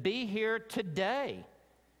just to be here today.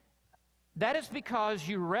 That is because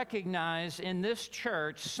you recognize in this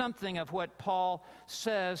church something of what Paul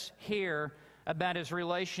says here about his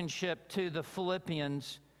relationship to the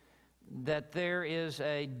Philippians, that there is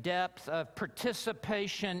a depth of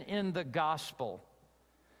participation in the gospel.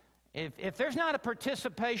 If there's not a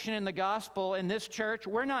participation in the gospel in this church,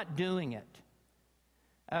 we're not doing it.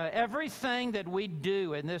 Everything that we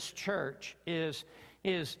do in this church is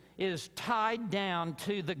tied down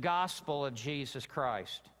to the gospel of Jesus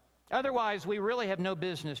Christ. Otherwise, we really have no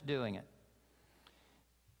business doing it.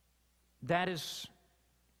 That is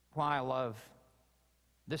why I love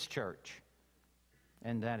this church,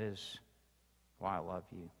 and that is why I love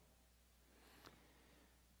you.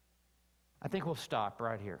 I think we'll stop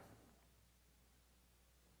right here.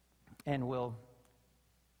 and we'll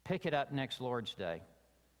pick it up next Lord's Day.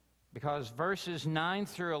 Because verses 9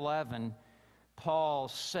 through 11, Paul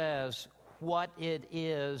says what it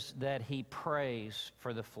is that he prays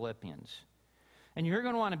for the Philippians. And you're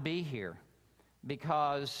going to want to be here,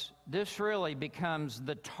 because this really becomes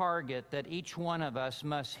the target that each one of us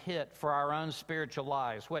must hit for our own spiritual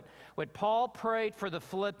lives. What Paul prayed for the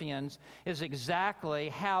Philippians is exactly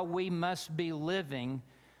how we must be living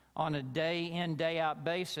on a day-in, day-out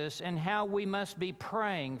basis, and how we must be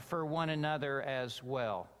praying for one another as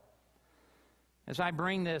well. As I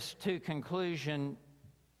bring this to conclusion,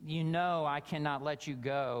 you know I cannot let you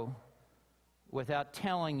go without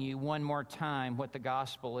telling you one more time what the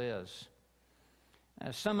gospel is.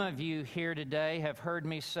 Some of you here today have heard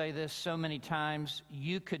me say this so many times,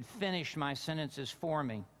 you could finish my sentences for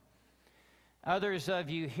me. Others of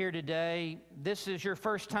you here today, this is your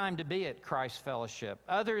first time to be at Christ Fellowship.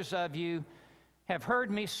 Others of you have heard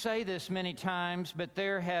me say this many times, but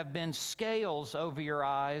there have been scales over your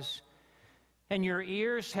eyes, and your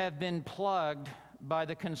ears have been plugged by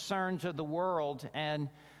the concerns of the world. And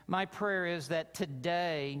my prayer is that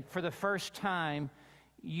today, for the first time,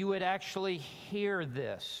 you would actually hear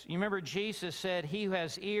this. You remember Jesus said, "He who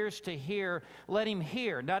has ears to hear, let him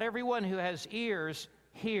hear." Not everyone who has ears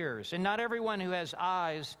hears, and not everyone who has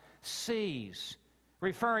eyes sees,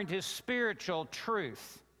 referring to spiritual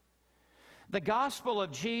truth. The gospel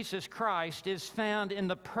of Jesus Christ is found in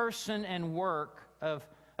the person and work of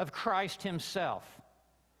Christ himself.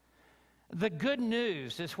 The good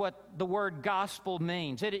news is what the word gospel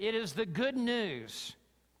means. It is the good news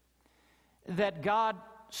that God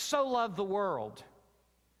so loved the world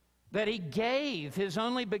that he gave his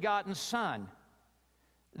only begotten Son,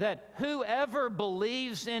 that whoever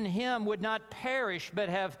believes in him would not perish but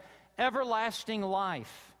have everlasting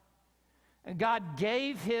life. God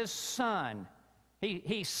gave his Son.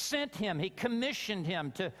 He sent him. He commissioned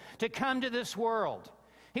him to come to this world.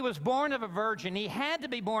 He was born of a virgin. He had to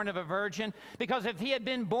be born of a virgin, because if he had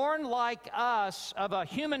been born like us, of a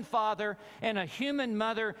human father and a human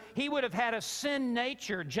mother, he would have had a sin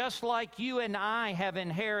nature just like you and I have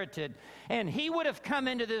inherited. And he would have come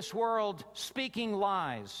into this world speaking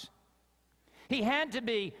lies. He had to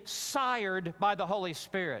be sired by the Holy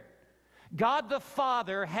Spirit. God the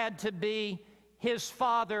Father had to be his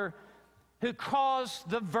Father who caused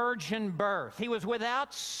the virgin birth. He was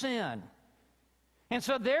without sin. And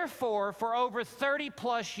so therefore, for over 30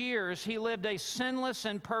 plus years, he lived a sinless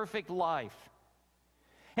and perfect life.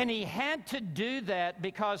 And he had to do that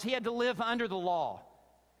because he had to live under the law.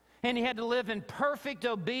 And he had to live in perfect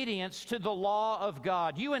obedience to the law of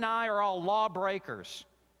God. You and I are all lawbreakers.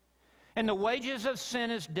 And the wages of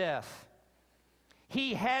sin is death.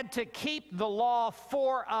 He had to keep the law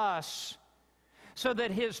for us so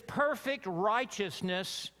that his perfect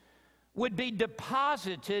righteousness would be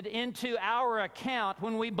deposited into our account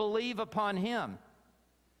when we believe upon him.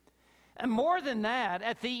 And more than that,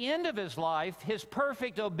 at the end of his life, his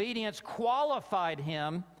perfect obedience qualified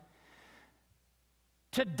him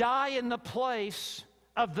to die in the place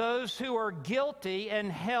of those who are guilty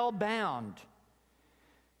and hell-bound.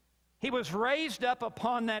 He was raised up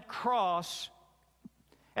upon that cross.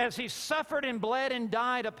 As he suffered and bled and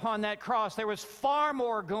died upon that cross, there was far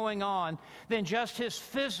more going on than just his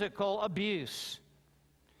physical abuse.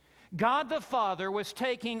 God the Father was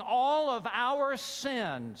taking all of our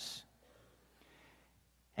sins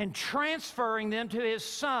and transferring them to his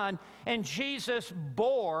Son, and Jesus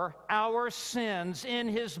bore our sins in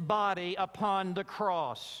his body upon the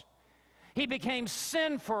cross. He became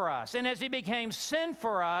sin for us, and as he became sin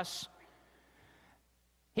for us,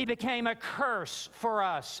 he became a curse for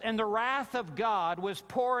us, and the wrath of God was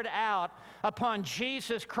poured out upon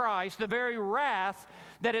Jesus Christ, the very wrath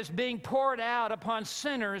that is being poured out upon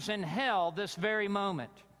sinners in hell this very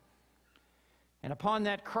moment. And upon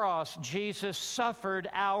that cross, Jesus suffered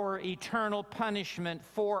our eternal punishment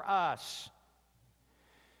for us.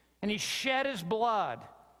 And he shed his blood,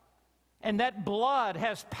 and that blood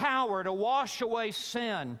has power to wash away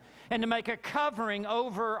sin and to make a covering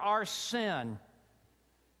over our sin.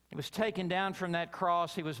 He was taken down from that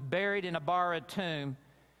cross. He was buried in a borrowed tomb.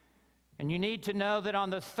 And you need to know that on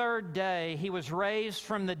the third day, he was raised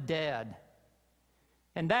from the dead.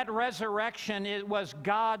 And that resurrection, it was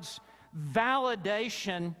God's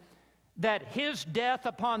validation that his death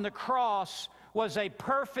upon the cross was a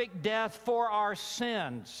perfect death for our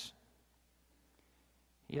sins.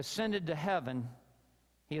 He ascended to heaven.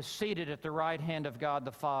 He is seated at the right hand of God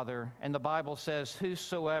the Father. And the Bible says,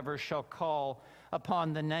 "Whosoever shall call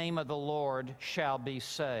upon the name of the Lord shall be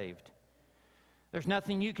saved." There's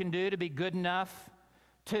nothing you can do to be good enough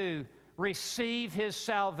to receive His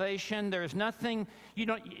salvation. There's nothing,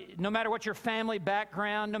 no matter what your family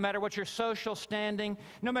background, no matter what your social standing,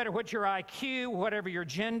 no matter what your IQ, whatever your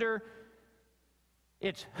gender,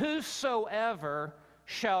 it's whosoever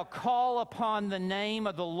shall call upon the name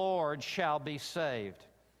of the Lord shall be saved.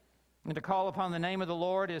 And to call upon the name of the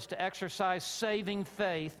Lord is to exercise saving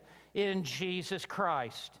faith in Jesus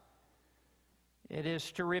Christ. It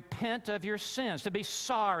is to repent of your sins, to be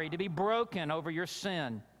sorry, to be broken over your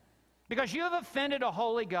sin. Because you have offended a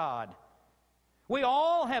holy God. We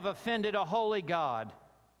all have offended a holy God.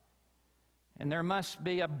 And there must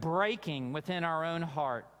be a breaking within our own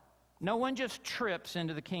heart. No one just trips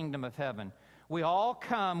into the kingdom of heaven. We all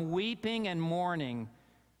come weeping and mourning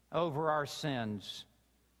over our sins.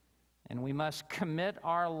 And we must commit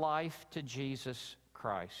our life to Jesus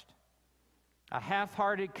Christ. A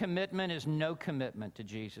half-hearted commitment is no commitment to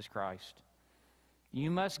Jesus Christ. You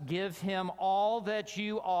must give Him all that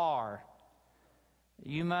you are.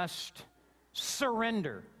 You must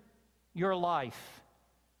surrender your life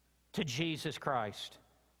to Jesus Christ.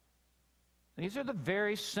 These are the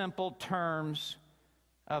very simple terms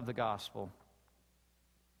of the gospel.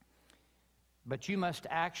 But you must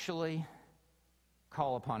actually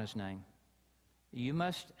call upon His name. You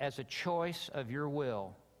must, as a choice of your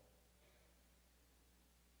will,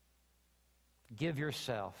 give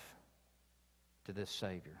yourself to this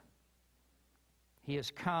Savior. He has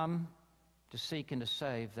come to seek and to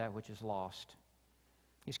save that which is lost.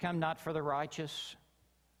 He's come not for the righteous,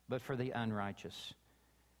 but for the unrighteous.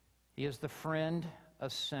 He is the friend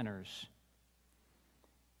of sinners.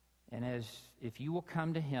 And if you will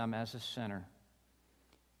come to Him as a sinner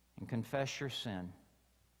and confess your sin,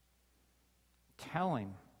 tell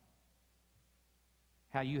Him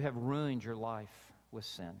how you have ruined your life with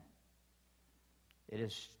sin. It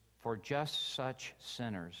is for just such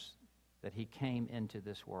sinners that He came into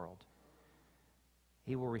this world.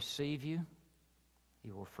 He will receive you.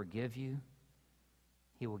 He will forgive you.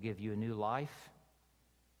 He will give you a new life.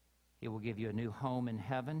 He will give you a new home in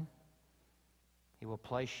heaven. He will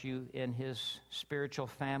place you in His spiritual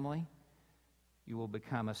family. You will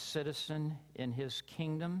become a citizen in His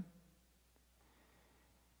kingdom.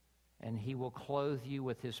 And He will clothe you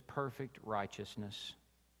with His perfect righteousness.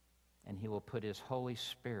 And He will put His Holy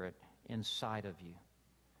Spirit inside of you.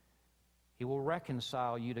 He will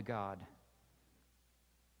reconcile you to God.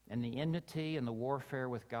 And the enmity and the warfare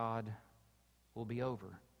with God will be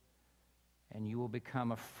over. And you will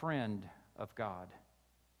become a friend of God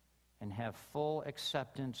and have full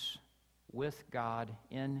acceptance with God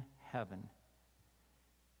in heaven.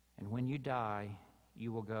 And when you die,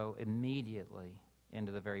 you will go immediately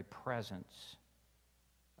into the very presence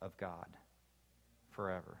of God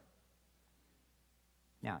forever.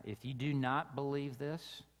 Now, if you do not believe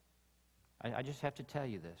this, I just have to tell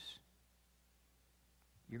you this.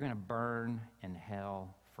 You're going to burn in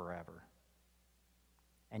hell forever.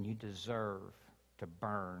 And you deserve to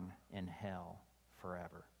burn in hell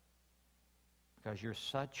forever. Because you're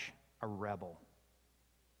such a rebel.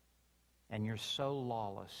 And you're so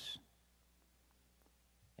lawless.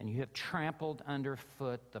 And you have trampled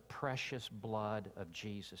underfoot the precious blood of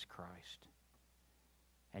Jesus Christ.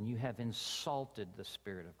 And you have insulted the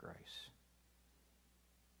Spirit of grace.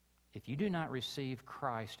 If you do not receive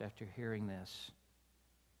Christ after hearing this,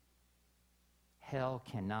 hell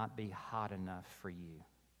cannot be hot enough for you,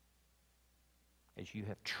 as you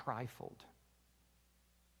have trifled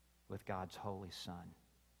with God's holy Son.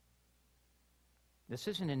 This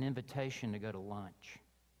isn't an invitation to go to lunch.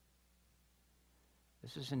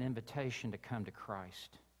 This is an invitation to come to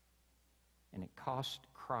Christ. And it cost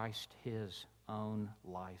Christ His own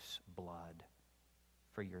life's blood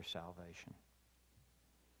for your salvation.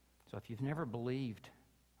 So if you've never believed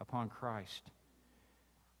upon Christ,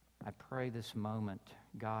 I pray this moment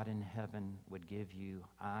God in heaven would give you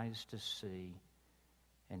eyes to see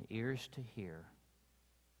and ears to hear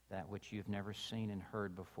that which you've never seen and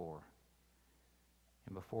heard before.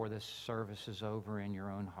 And before this service is over in your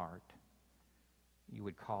own heart, you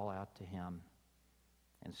would call out to Him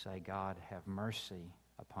and say, God, have mercy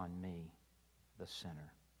upon me, the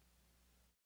sinner.